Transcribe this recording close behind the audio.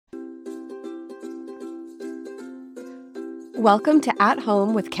Welcome to At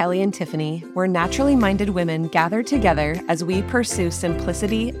Home with Kelly and Tiffany, where naturally minded women gather together as we pursue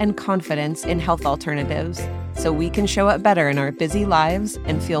simplicity and confidence in health alternatives so we can show up better in our busy lives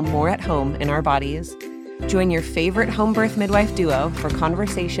and feel more at home in our bodies. Join your favorite home birth midwife duo for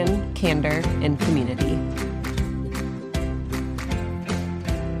conversation, candor, and community.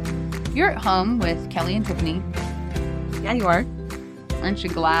 You're at home with Kelly and Tiffany. Yeah, you are. Aren't you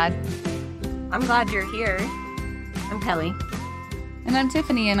glad? I'm glad you're here. I'm Kelly. And I'm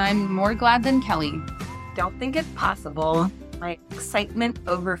Tiffany, and I'm more glad than Kelly. Don't think it's possible. My excitement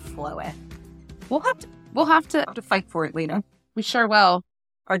overfloweth. We'll have to fight for it later. We sure will.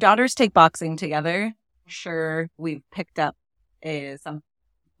 Our daughters take boxing together. Sure, we've picked up some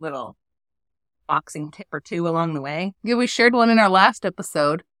little boxing tip or two along the way. Yeah, we shared one in our last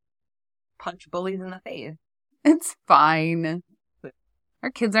episode. Punch bullies in the face. It's fine.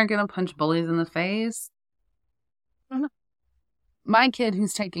 Our kids aren't going to punch bullies in the face. My kid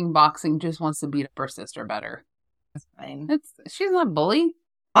who's taking boxing just wants to beat up her sister better. That's fine. She's not a bully.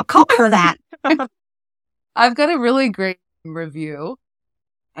 I'll call her that. I've got a really great review.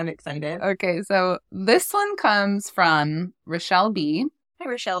 I'm excited. Okay, so this one comes from Rochelle B. Hi,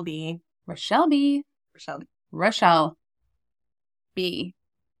 Rochelle B. Rochelle B. Rochelle B.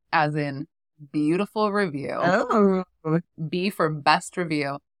 As in beautiful review. Oh. B for best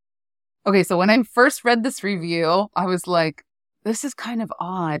review. Okay, so when I first read this review, I was like, this is kind of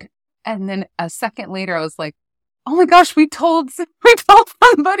odd. And then a second later, I was like, oh my gosh, we told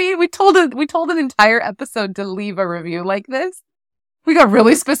somebody, we told an entire episode to leave a review like this. We got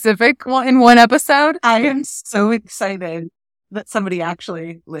really specific in one episode. I am so excited that somebody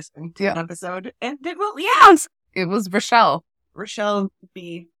actually listened to an episode and did well. Yes, it was Rochelle. Rochelle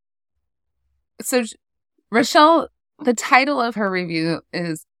B. So Rochelle, the title of her review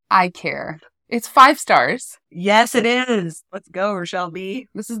is I Care. It's 5 stars. Yes, it is. Let's go, Rochelle B.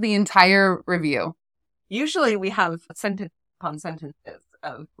 This is the entire review. Usually we have sentence upon sentences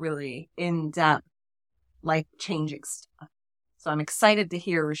of really in-depth, life-changing stuff. So I'm excited to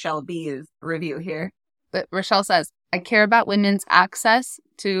hear Rochelle B's review here. But Rochelle says, I care about women's access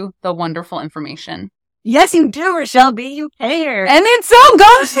to the wonderful information. Yes, you do, Rochelle B. You care. And it's so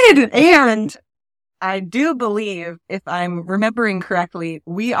good. And I do believe, if I'm remembering correctly,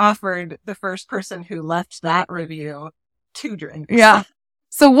 we offered the first person who left that review 2 drinks. Yeah.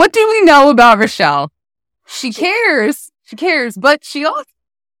 So what do we know about Rochelle? She cares. She cares, but she also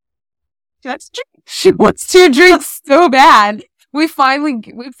she wants 2 drinks so bad. We finally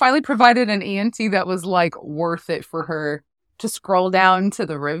provided an auntie that was like worth it for her to scroll down to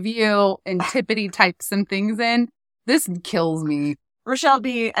the review and tippity type some things in. This kills me. Rochelle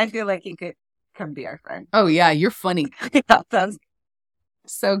B, I feel like you could come be our friend. Oh yeah, you're funny. Yeah, that's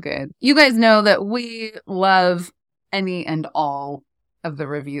so good. You guys know that we love any and all of the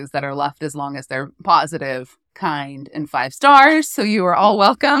reviews that are left as long as they're positive, kind, and 5 stars. So you are all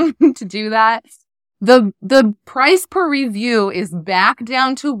welcome to do that. The price per review is back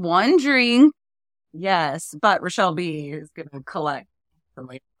down to 1 drink. Yes, but Rochelle B is going to collect the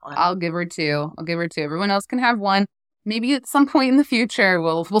later one. I'll give her 2. Everyone else can have 1. Maybe at some point in the future,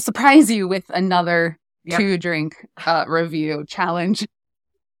 we'll surprise you with another 2 drink review challenge.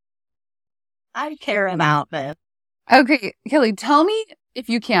 I care about this. Okay, Kelly, tell me, if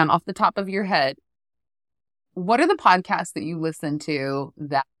you can, off the top of your head, what are the podcasts that you listen to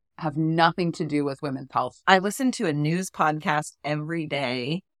that have nothing to do with women's health? I listen to a news podcast every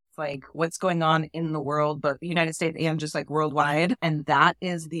day. It's like what's going on in the world, but the United States and just like worldwide. And that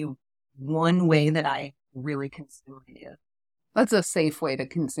is the one way that I really consume media. That's a safe way to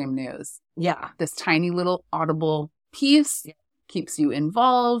consume news. Yeah. This tiny little audible piece keeps you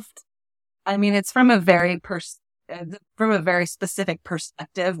involved. I mean, it's from a very specific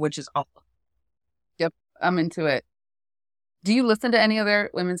perspective, which is awful. Yep, I'm into it. Do you listen to any other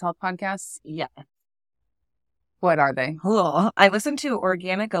women's health podcasts? Yeah. What are they? Cool. I listen to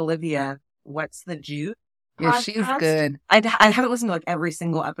Organic Olivia. What's the Juice? Yeah, she's good. I haven't listened to like every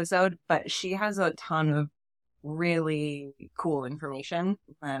single episode, but she has a ton of really cool information.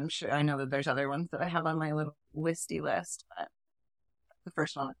 I'm sure I know that there's other ones that I have on my little listy list, but the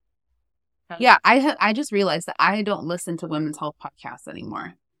first one. Yeah, I just realized that I don't listen to women's health podcasts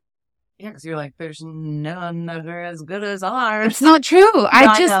anymore. Yeah, because you're like, there's none that are as good as ours. It's not true.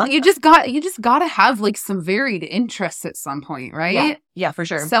 You just got to have like some varied interests at some point, right? Yeah, for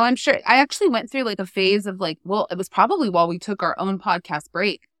sure. So I'm sure I actually went through like a phase of like, well, it was probably while we took our own podcast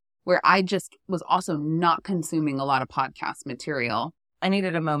break where I just was also not consuming a lot of podcast material. I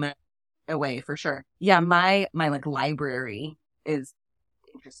needed a moment away for sure. Yeah, my like library is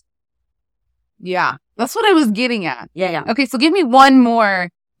interesting. Yeah. That's what I was getting at. Yeah. Okay, so give me one more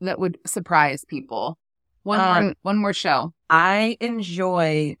that would surprise people. One more show. I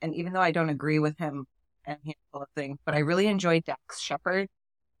enjoy, and even though I don't agree with him and a handful of things, but I really enjoy Dax Shepard,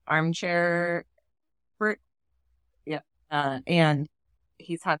 Armchair expert. Yeah. And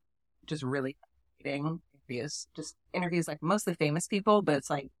he's had just really fascinating interviews. Just interviews like mostly famous people, but it's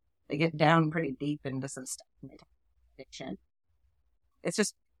like they get down pretty deep into some stuff and they talk about addiction. It's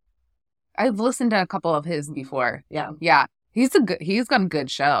just, I've listened to a couple of his before. yeah. Yeah. He's got a good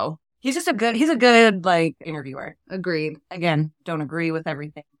show. He's a good like interviewer. Agreed. Again, don't agree with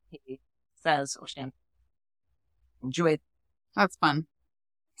everything he says or stand. Enjoy it. That's fun.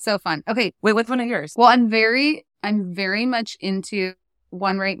 So fun. Okay. Wait, what's one of yours? Well, I'm very much into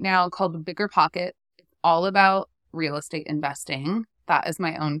one right now called Bigger Pocket. It's all about real estate investing. That is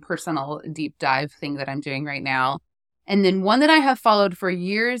my own personal deep dive thing that I'm doing right now. And then one that I have followed for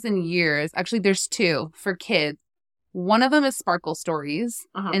years and years. Actually, there's two for kids. One of them is Sparkle Stories,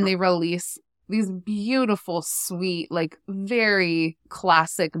 and they release these beautiful, sweet, like very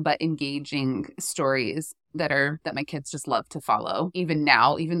classic but engaging stories that my kids just love to follow. Even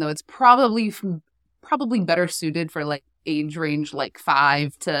now, even though it's probably better suited for like age range like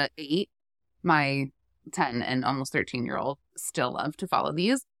 5 to 8, my 10 and almost 13-year-old still love to follow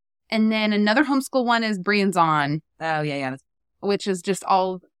these. And then another homeschool one is Brian's On. Oh yeah, which is just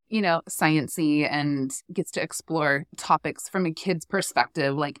all, sciencey and gets to explore topics from a kid's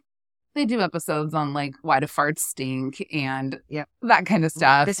perspective. Like they do episodes on like why do farts stink and that kind of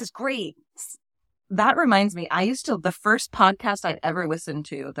stuff. This is great. That reminds me, the first podcast I'd ever listened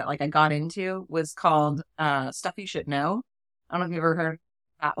to that like I got into was called Stuff You Should Know. I don't know if you've ever heard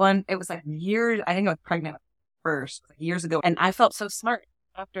that one. It was like years, I think I was pregnant first, like years ago. And I felt so smart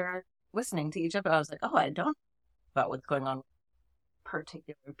after listening to each of it. I was like, oh, I don't know about what's going on with a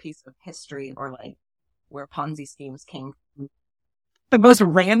particular piece of history or like where Ponzi schemes came from. The most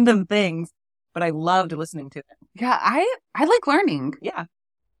random things, but I loved listening to it. Yeah, I like learning. Yeah.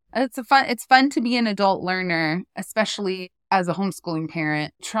 It's fun to be an adult learner, especially as a homeschooling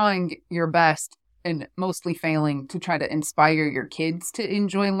parent, trying your best and mostly failing to try to inspire your kids to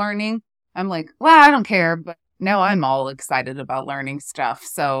enjoy learning. I'm like, well, I don't care, but now I'm all excited about learning stuff.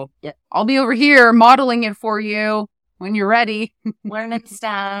 So I'll be over here modeling it for you when you're ready. Learning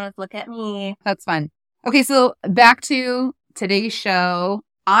stuff. Look at me. That's fun. Okay, so back to today's show.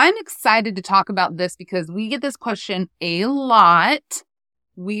 I'm excited to talk about this because we get this question a lot.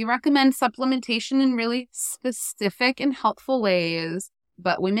 We recommend supplementation in really specific and helpful ways,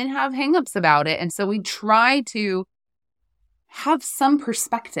 but women have hangups about it. And so we try to have some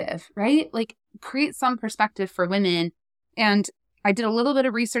perspective, right? Like create some perspective for women. And I did a little bit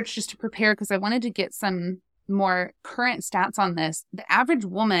of research just to prepare because I wanted to get some more current stats on this. The average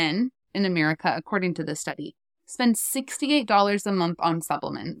woman in America, according to this study, spends $68 a month on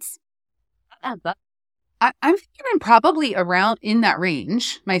supplements. I'm thinking I'm probably around in that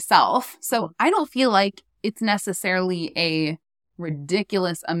range myself. So I don't feel like it's necessarily a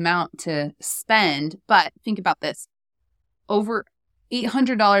ridiculous amount to spend. But think about this. Over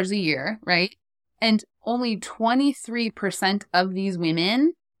 $800 a year, right? And only 23% of these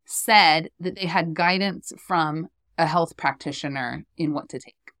women said that they had guidance from a health practitioner in what to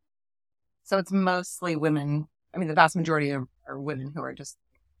take. So it's mostly women. I mean, the vast majority are women who are just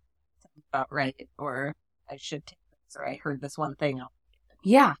about right, or I should take this, or I heard this one thing.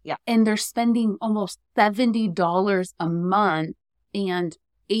 Yeah. And they're spending almost $70 a month, and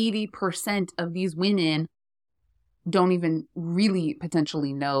 80% of these women don't even really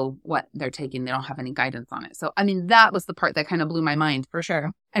potentially know what they're taking. They don't have any guidance on it. So, I mean, that was the part that kind of blew my mind. For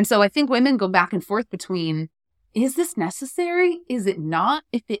sure. And so I think women go back and forth between, is this necessary? Is it not?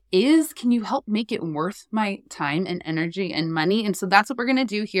 If it is, can you help make it worth my time and energy and money? And so that's what we're going to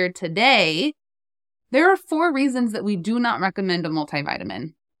do here today. There are 4 reasons that we do not recommend a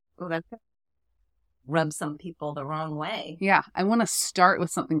multivitamin. Oh, that's good. Rub some people the wrong way. Yeah. I want to start with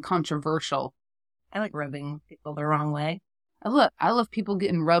something controversial. I like rubbing people the wrong way. I love people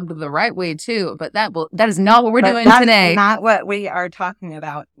getting rubbed the right way too, but that is not what we're doing today. Not what we are talking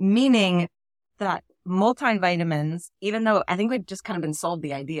about. Meaning that multivitamins, even though I think we've just kind of been sold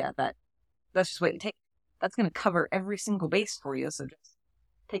the idea that that's just what you take. That's going to cover every single base for you. So just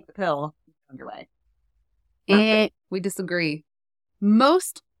take the pill on your way. We disagree.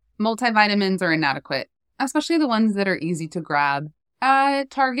 Most multivitamins are inadequate, especially the ones that are easy to grab at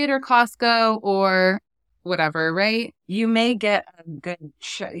Target or Costco or whatever, right? You may get a good,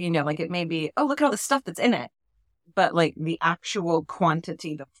 like it may be, oh, look at all the stuff that's in it. But like the actual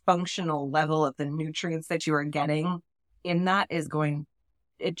quantity, the functional level of the nutrients that you are getting in that is going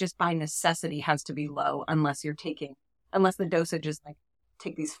it just by necessity has to be low unless the dosage is like,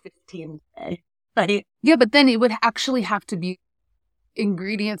 take these 15 a day. Right? Yeah, but then it would actually have to be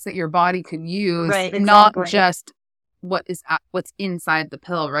ingredients that your body could use, Right, not exactly. just what's inside the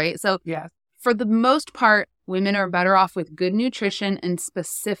pill, right? So Yeah. for the most part, women are better off with good nutrition and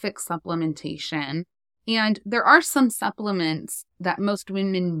specific supplementation. And there are some supplements that most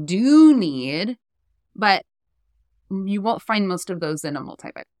women do need, but you won't find most of those in a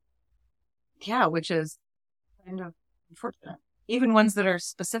multivitamin. Yeah, which is kind of unfortunate. Even ones that are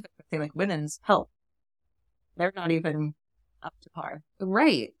specific, say like women's health, they're not even up to par.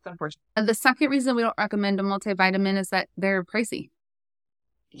 Right. It's unfortunate. And the second reason we don't recommend a multivitamin is that they're pricey.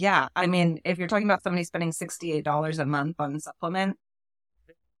 Yeah, I mean, if you're talking about somebody spending $68 a month on supplement,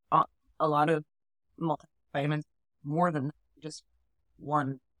 a lot of multivitamins, more than just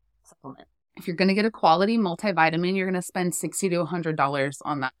one supplement. If you're going to get a quality multivitamin, you're going to spend $60 to $100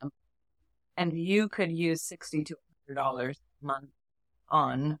 on that. And you could use $60 to $100 a month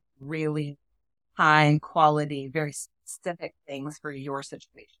on really high quality, very specific things for your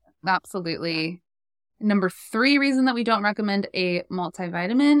situation. Absolutely. Number 3 reason that we don't recommend a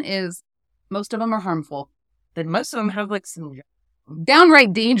multivitamin is most of them are harmful. Then most of them have like some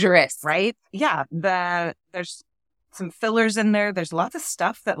downright dangerous. Right? Yeah. There's some fillers in there. There's lots of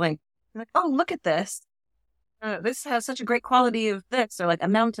stuff that like, oh, look at this. This has such a great quality of this or like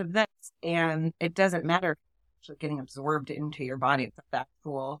amount of this. And it doesn't matter if it's actually getting absorbed into your body. It's the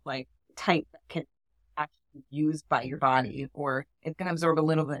actual like type that can actually be used by your body, or it can absorb a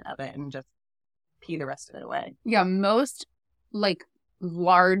little bit of it and just pee the rest of it away. Yeah. Most like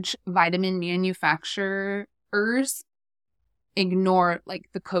large vitamin manufacturers ignore like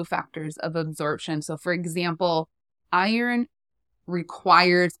the cofactors of absorption. So for example, iron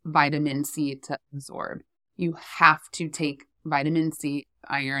requires vitamin C to absorb. You have to take vitamin C,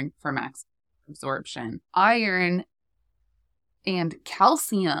 iron for max absorption. Iron and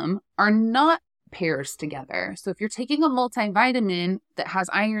calcium are not pairs together. So if you're taking a multivitamin that has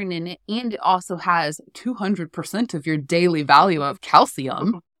iron in it and it also has 200% of your daily value of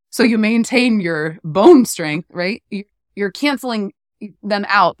calcium, so you maintain your bone strength, right? You're canceling them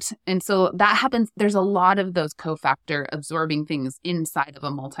out. And so that happens. There's a lot of those cofactor absorbing things inside of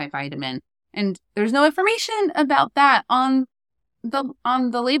a multivitamin. And there's no information about that on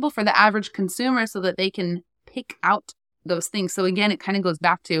the label for the average consumer so that they can pick out those things. So again, it kind of goes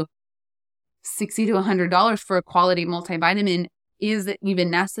back to $60 to $100 for a quality multivitamin. Is it even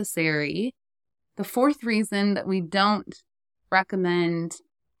necessary? The 4th reason that we don't recommend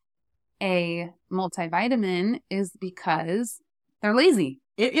a multivitamin is because they're lazy.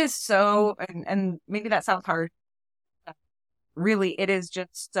 It is so, and maybe that sounds hard. Really, it is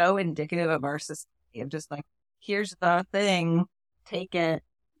just so indicative of our society of just like, here's the thing, take it.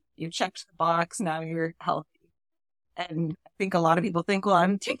 You checked the box, now you're healthy. And I think a lot of people think, well,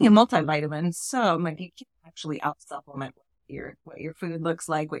 I'm taking a multivitamin, so I'm like, you can't actually out-supplement what your food looks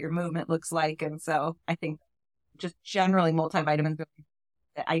like, what your movement looks like. And so I think just generally multivitamins,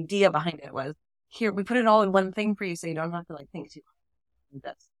 the idea behind it was, here, we put it all in one thing for you so you don't have to like think too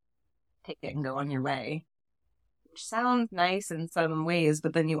hard. Just take it and go on your way. Which sounds nice in some ways,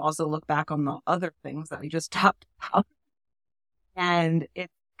 but then you also look back on the other things that we just talked about. And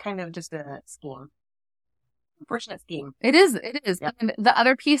it's kind of just a scheme. Unfortunate scheme. It is. Yep. And the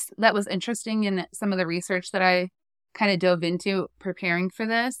other piece that was interesting in some of the research that I kind of dove into preparing for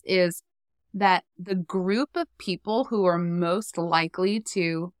this is that the group of people who are most likely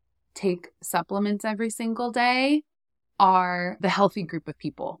to take supplements every single day are the healthy group of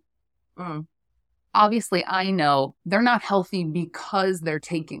people. Obviously, I know they're not healthy because they're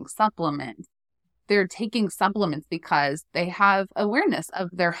taking supplements. They're taking supplements because they have awareness of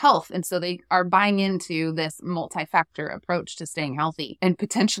their health. And so they are buying into this multi-factor approach to staying healthy. And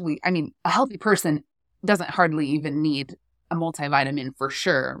potentially, I mean, a healthy person doesn't hardly even need a multivitamin for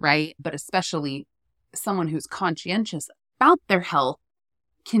sure, right? But especially someone who's conscientious about their health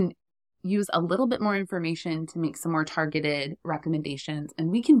can use a little bit more information to make some more targeted recommendations. And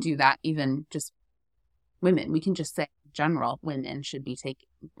we can do that even just women. We can just say general women should be taking,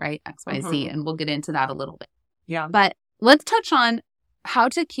 right? XYZ. And we'll get into that a little bit. Yeah. But let's touch on how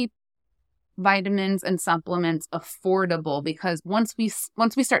to keep vitamins and supplements affordable, because once we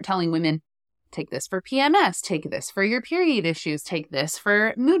start telling women, take this for PMS, take this for your period issues, take this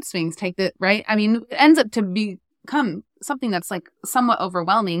for mood swings, take that, right? I mean, it ends up to become something that's like somewhat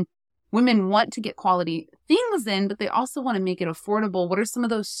overwhelming. Women want to get quality things in, but they also want to make it affordable. What are some of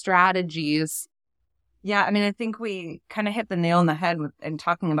those strategies? Yeah, I mean, I think we kind of hit the nail on the head in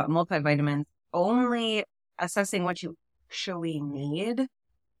talking about multivitamins. Only assessing what you actually need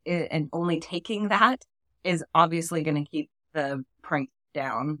and only taking that is obviously going to keep the price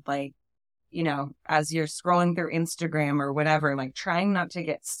down. Like, you know, as you're scrolling through Instagram or whatever, like trying not to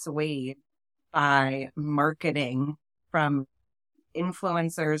get swayed by marketing from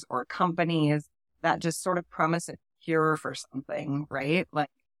influencers or companies that just sort of promise a cure for something, right? Like,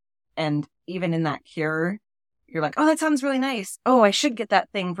 and even in that cure, you're like, oh, that sounds really nice. Oh, I should get that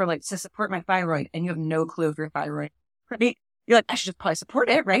thing for like to support my thyroid. And you have no clue if your thyroid, right? You're like, I should just probably support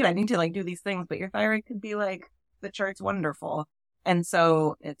it, right? I need to like do these things, but your thyroid could be like, the chart's wonderful. And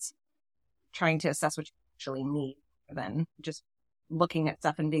so it's trying to assess what you actually need, then just looking at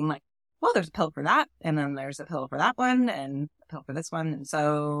stuff and being like, well, there's a pill for that, and then there's a pill for that one, and a pill for this one. And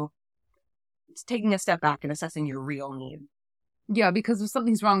so it's taking a step back and assessing your real need. Yeah, because if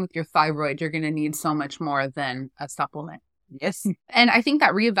something's wrong with your thyroid, you're going to need so much more than a supplement. Yes. And I think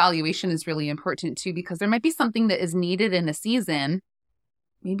that reevaluation is really important too, because there might be something that is needed in a season.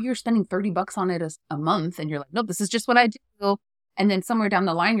 Maybe you're spending $30 on it a month and you're like, nope, this is just what I do. And then somewhere down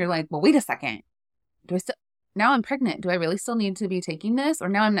the line, you're like, well, wait a second. Now I'm pregnant. Do I really still need to be taking this? Or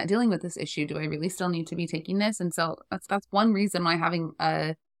now I'm not dealing with this issue. Do I really still need to be taking this? And so that's one reason why having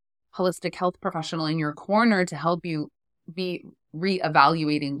a holistic health professional in your corner to help you be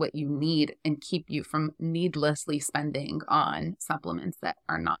reevaluating what you need and keep you from needlessly spending on supplements that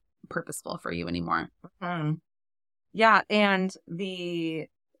are not purposeful for you anymore. Mm-hmm. Yeah. And the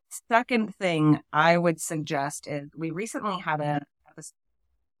second thing I would suggest is we recently had a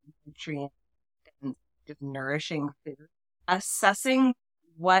nutrient and just nourishing food, assessing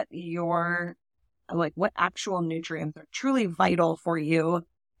what your, like what actual nutrients are truly vital for you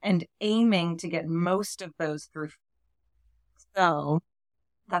and aiming to get most of those through. So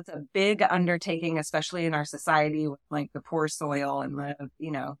that's a big undertaking, especially in our society with like the poor soil and the,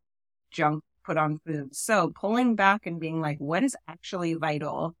 you know, junk put on food. So pulling back and being like, what is actually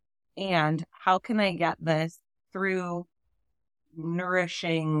vital and how can I get this through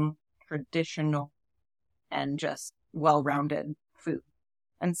nourishing, traditional, and just well-rounded food.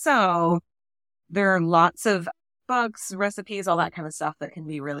 And so there are lots of books, recipes, all that kind of stuff that can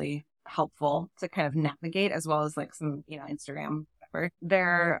be really helpful to kind of navigate, as well as like some, you know, Instagram, whatever.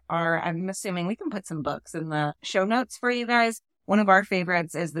 There are, I'm assuming we can put some books in the show notes for you guys. One of our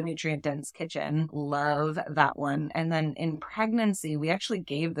favorites is The Nutrient Dense Kitchen. Love that one. And then in pregnancy, we actually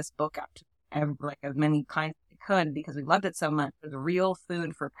gave this book out to as many clients as we could because we loved it so much. It was real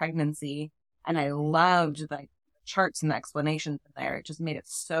food for pregnancy. And I loved like the charts and the explanations in there. It just made it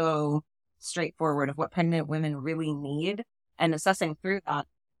so straightforward of what pregnant women really need and assessing through that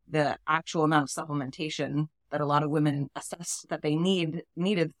the actual amount of supplementation that a lot of women assess that they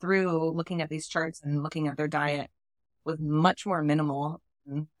needed through looking at these charts and looking at their diet was much more minimal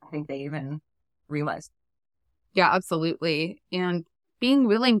than I think they even realized. Yeah, absolutely. And being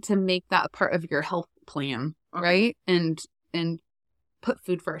willing to make that part of your health plan, right? And put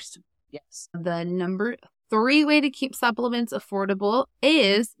food first. Yes. The number 3 way to keep supplements affordable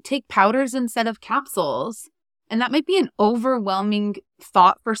is take powders instead of capsules. And that might be an overwhelming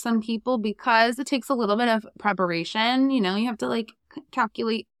thought for some people because it takes a little bit of preparation. You know, you have to like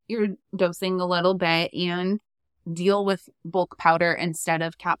calculate your dosing a little bit and deal with bulk powder instead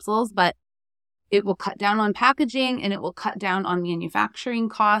of capsules, but it will cut down on packaging and it will cut down on manufacturing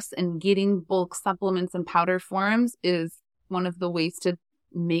costs, and getting bulk supplements in powder forms is one of the ways to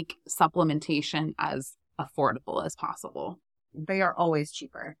make supplementation as affordable as possible. They are always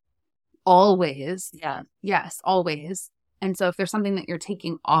cheaper. Always. Yeah. Yes, always. And so if there's something that you're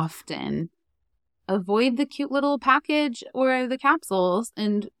taking often, avoid the cute little package or the capsules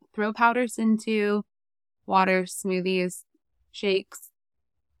and throw powders into water, smoothies, shakes,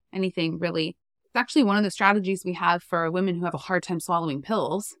 anything really. It's actually one of the strategies we have for women who have a hard time swallowing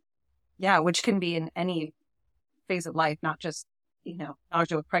pills. Yeah, which can be in any phase of life, not just, you know,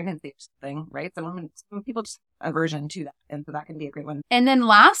 allergy with pregnancy or something, right? Some people just aversion to that, and so that can be a great one. And then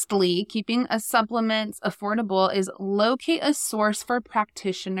lastly, keeping a supplement affordable is locate a source for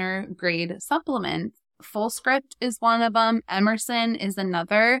practitioner grade supplements. Fullscript is one of them. Emerson is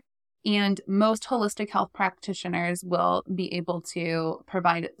another. And most holistic health practitioners will be able to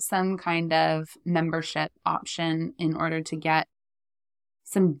provide some kind of membership option in order to get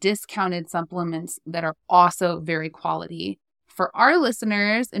some discounted supplements that are also very quality. For our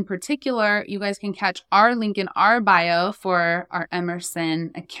listeners in particular, you guys can catch our link in our bio for our Emerson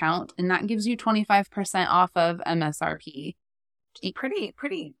account, and that gives you 25% off of MSRP.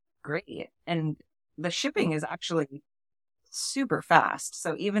 Pretty great. And the shipping is actually super fast.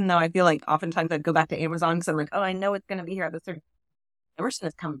 So even though I feel like oftentimes I'd go back to Amazon because I'm like, oh, I know it's going to be here at this certain, Emerson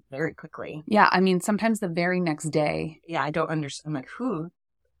has come very quickly. Yeah, I mean, sometimes the very next day. Yeah, I don't understand. I'm like,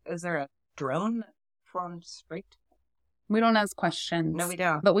 is there a drone that forms straight? We don't ask questions. No, we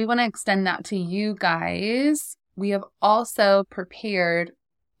don't. But we want to extend that to you guys. We have also prepared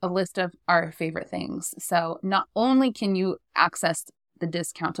a list of our favorite things. So not only can you access the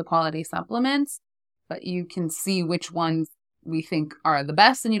discount to quality supplements, but you can see which ones we think are the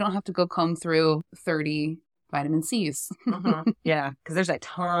best, and you don't have to go comb through 30 vitamin C's. Yeah, because there's a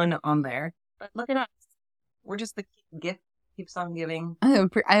ton on there. But look at us. We're just the gift keeps on giving.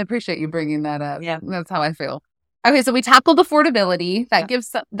 I appreciate you bringing that up. Yeah. That's how I feel. Okay, so we tackled affordability. That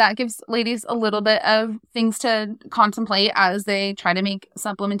gives ladies a little bit of things to contemplate as they try to make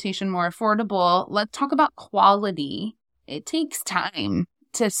supplementation more affordable. Let's talk about quality. It takes time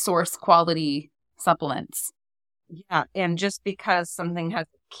to source quality supplements. Yeah, and just because something has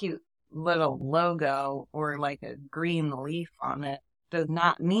a cute little logo or like a green leaf on it does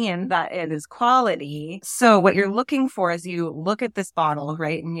not mean that it is quality. So what you're looking for as you look at this bottle,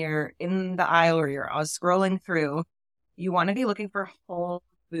 right, and you're in the aisle or you're scrolling through, you want to be looking for whole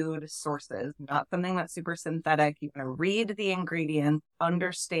food sources, not something that's super synthetic. You want to read the ingredients,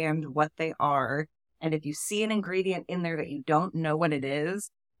 understand what they are. And if you see an ingredient in there that you don't know what it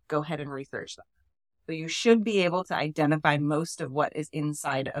is, go ahead and research that. So you should be able to identify most of what is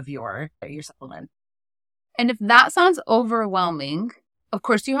inside of your supplement. And if that sounds overwhelming, of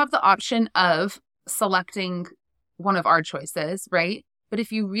course, you have the option of selecting one of our choices, right? But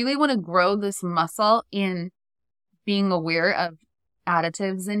if you really want to grow this muscle in being aware of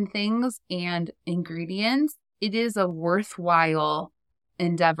additives and things and ingredients, it is a worthwhile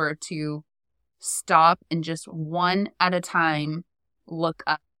endeavor to stop and just one at a time look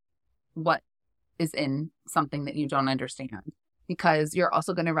up what is in something that you don't understand. Because you're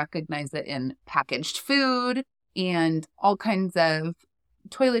also going to recognize it in packaged food and all kinds of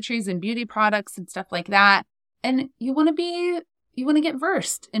toiletries and beauty products and stuff like that. And you want to get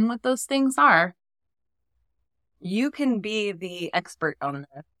versed in what those things are. You can be the expert on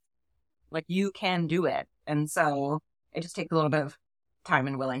this. Like, you can do it. And so it just takes a little bit of time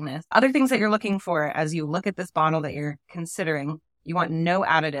and willingness. Other things that you're looking for as you look at this bottle that you're considering, you want no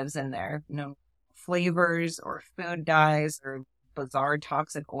additives in there, no flavors or food dyes or bizarre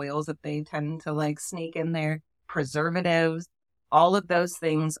toxic oils that they tend to like sneak in there, preservatives. All of those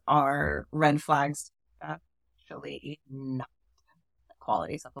things are red flags. Actually not a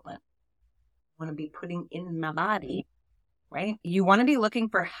quality supplement I want to be putting in my body, right? You want to be looking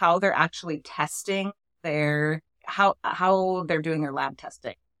for how they're actually testing how they're doing their lab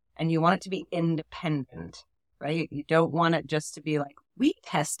testing. And you want it to be independent, right? You don't want it just to be like, we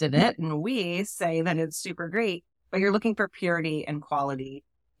tested it and we say that it's super great. But you're looking for purity and quality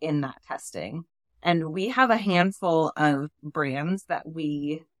in that testing. And we have a handful of brands that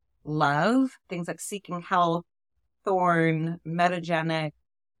we love. Things like Seeking Health, Thorne, Metagenic.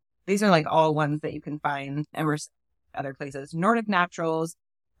 These are like all ones that you can find other places. Nordic Naturals,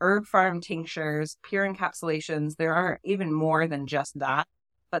 Herb Farm Tinctures, Pure Encapsulations. There are even more than just that.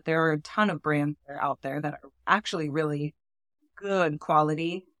 But there are a ton of brands that are out there that are actually really good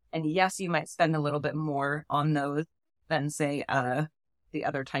quality. And yes, you might spend a little bit more on those than, say, the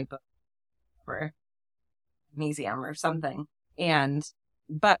other type of magnesium or something.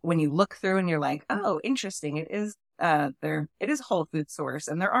 But when you look through and you're like, oh, interesting, it is a whole food source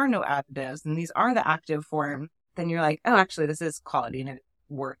and there are no additives and these are the active form, then you're like, oh, actually, this is quality and it's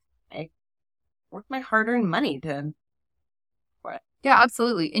worth my hard-earned money to. Yeah,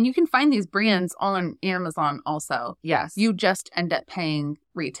 absolutely. And you can find these brands on Amazon also. Yes. You just end up paying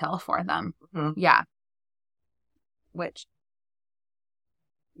retail for them. Mm-hmm. Yeah. Which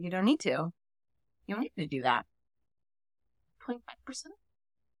you don't need to. You don't need to do that. 25%.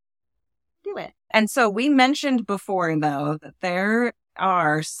 Do it. And so we mentioned before, though, that there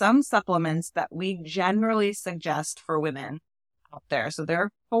are some supplements that we generally suggest for women out there. So there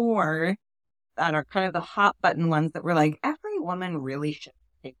are 4 that are kind of the hot button ones that we're like, every woman really should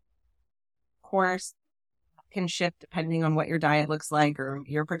take. Of course, can shift depending on what your diet looks like or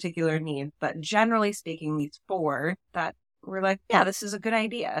your particular needs. But generally speaking, these 4 that we're like, yeah, this is a good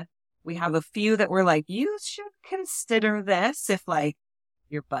idea. We have a few that we're like, you should consider this if like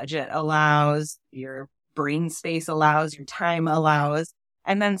your budget allows, your brain space allows, your time allows.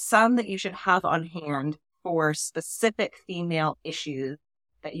 And then some that you should have on hand for specific female issues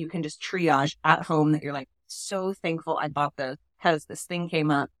that you can just triage at home that you're like, so thankful I bought those because this thing came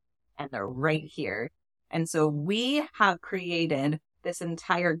up and they're right here. And so we have created this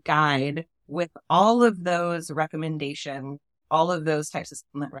entire guide with all of those recommendations, all of those types of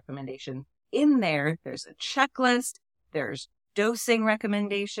supplement recommendations in there. There's a checklist, there's dosing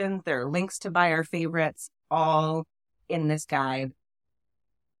recommendations, there are links to buy our favorites, all in this guide.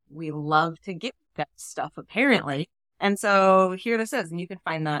 we love to get that stuff apparently. And so here this is, and you can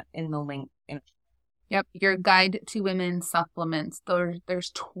find that in the link. Yep. Your Guide to Women's Supplements.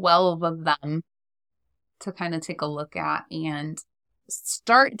 There's 12 of them to kind of take a look at and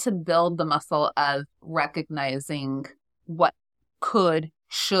start to build the muscle of recognizing what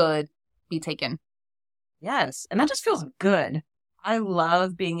should be taken. Yes. And that just feels good. I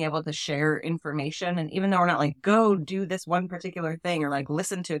love being able to share information. And even though we're not like, go do this one particular thing or like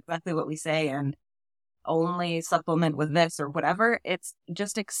listen to exactly what we say and only supplement with this or whatever, it's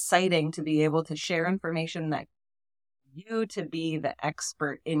just exciting to be able to share information that you to be the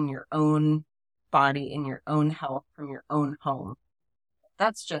expert in your own body, in your own health, from your own home.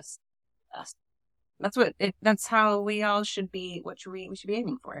 That's just us. That's how we all should be, what we should be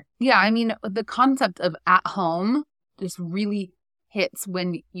aiming for. Yeah. I mean, the concept of at home just really hits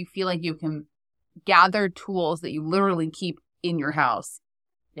when you feel like you can gather tools that you literally keep in your house.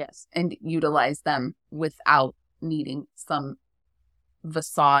 Yes. And utilize them without needing some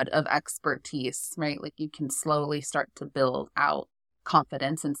facade of expertise, right? Like you can slowly start to build out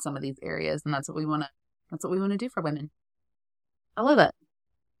confidence in some of these areas. And that's what we want to do for women. I love it.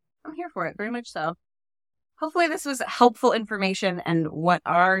 I'm here for it. Very much so. Hopefully this was helpful information, and what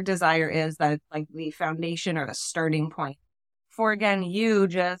our desire is that it's like the foundation or the starting point for, again, you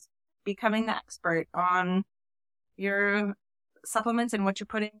just becoming the expert on your supplements and what you're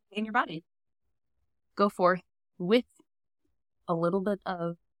putting in your body. Go forth with a little bit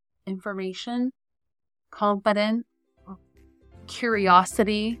of information, confidence,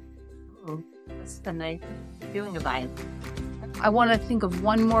 curiosity. Ooh, that's a nice feeling of vibe. I want to think of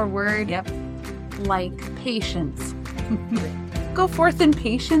one more word. Yep. Like patience. Go forth in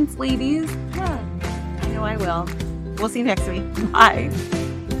patience, ladies. Yeah, I know I will. We'll see you next week. Bye.